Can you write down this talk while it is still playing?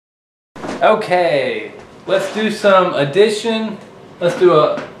Okay, let's do some addition. Let's do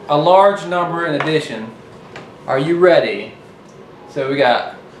a large number in addition. Are you ready? So we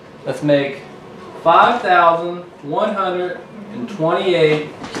got, let's make 5,128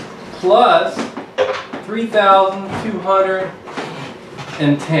 plus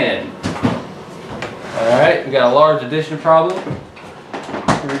 3,210. Alright, we got a large addition problem.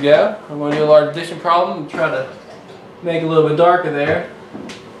 Here we go. I'm going to do a large addition problem and try to make it a little bit darker there.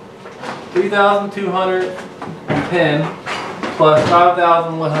 3,210 plus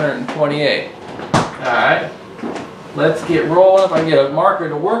 5,128. Alright, let's get rolling. If I can get a marker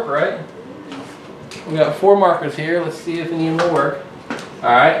to work right. We got 4 markers here. Let's see if any of them will work.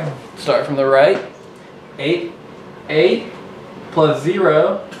 Alright, start from the right. 8 plus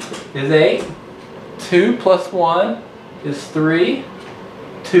 0 is 8. 2 plus 1 is 3.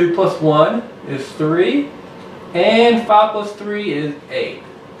 2 plus 1 is 3. And 5 plus 3 is 8.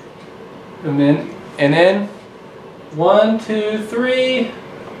 And then 1, 2, 3,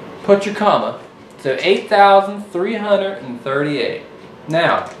 put your comma. So 8,338.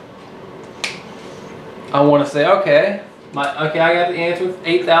 Now, I want to say, okay, I got the answer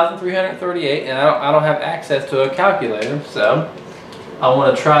 8,338, and I don't have access to a calculator, so I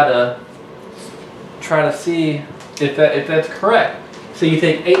want to try to see if that's correct. So you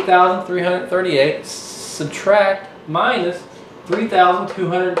take 8,338, subtract minus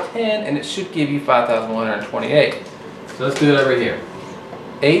 3,210, and it should give you 5,128. So let's do it over here.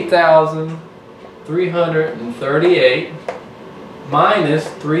 8,338 minus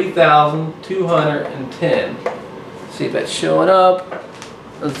 3,210. See if that's showing up.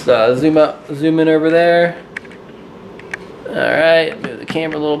 Let's zoom in over there. All right, move the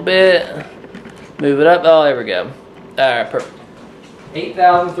camera a little bit. Move it up. Oh, there we go. All right, perfect.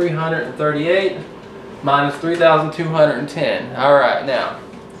 8,338 minus 3,210. All right, now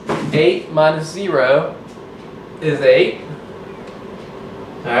 8 minus 0 is 8.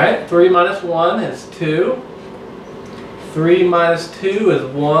 All right, 3 minus 1 is 2. 3 minus 2 is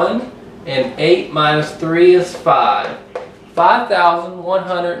 1. And 8 minus 3 is 5.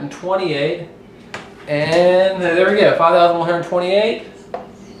 5,128. And there we go, 5,128.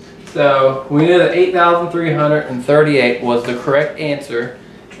 So we knew that 8,338 was the correct answer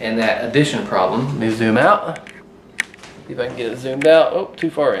in that addition problem. Let me zoom out. See if I can get it zoomed out. Oh,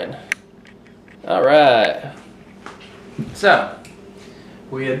 too far in. All right. So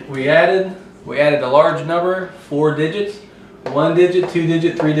we added a large number, 4 digits, 1 digit, 2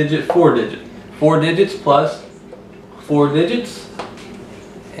 digit, 3 digit, 4 digit. 4 digits plus 4 digits,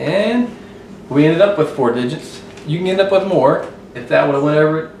 and we ended up with 4 digits. You can end up with more if that would have went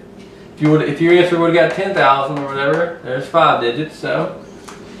over. If your answer would have got 10,000 or whatever, there's 5 digits. So,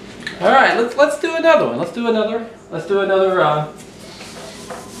 all right, let's do another one. Let's do another.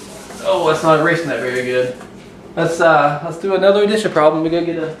 Oh, it's not erasing that very good. Let's do another addition problem. We go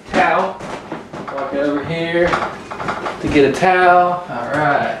get a towel. Walk over here to get a towel. All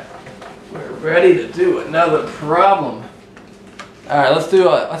right, we're ready to do another problem. All right, let's do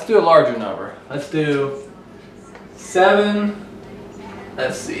a larger number. Let's do 7.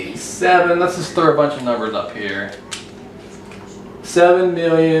 Let's see, 7. Let's just throw a bunch of numbers up here.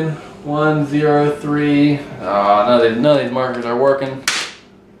 7,103,000. Oh, none of these markers are working.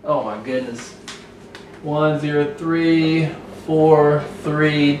 Oh my goodness.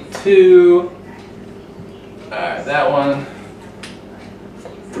 103,432. Alright, that one.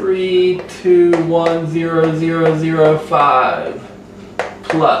 321,005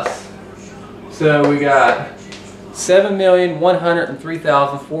 plus. So we got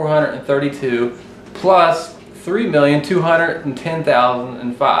 7,103,432 plus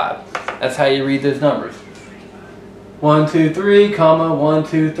 3,210,005. That's how you read those numbers. 1, 2, 3, comma, 1,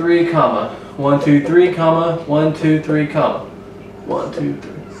 2, 3, comma, 1, 2, 3, comma, 1, 2, 3, comma, 1, 2,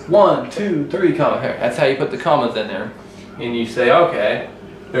 3, 1, 2, 3, comma. Here, that's how you put the commas in there. And you say, okay,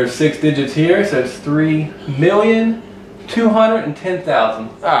 there's 6 digits here, so it's 3,210,000.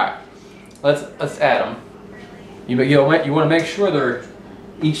 All right, let's add them. You want to make sure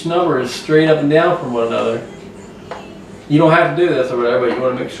each number is straight up and down from one another. You don't have to do this or whatever, but you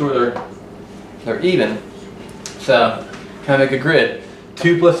want to make sure they're even. So, kind of make a grid.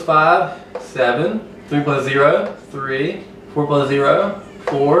 2 plus 5, 7. 3 plus 0, 3. 4 plus 0,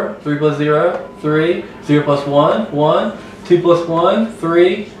 4. 3 plus 0, 3. 0 plus 1, 1. 2 plus 1,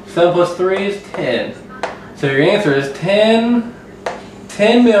 3. 7 plus 3 is 10. So your answer is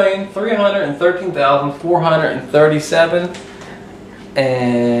 10,313,437.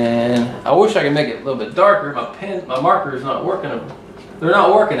 And I wish I could make it a little bit darker. My marker is not working. They're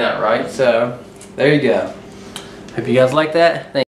not working out right. So there you go. Hope you guys like that. Thanks.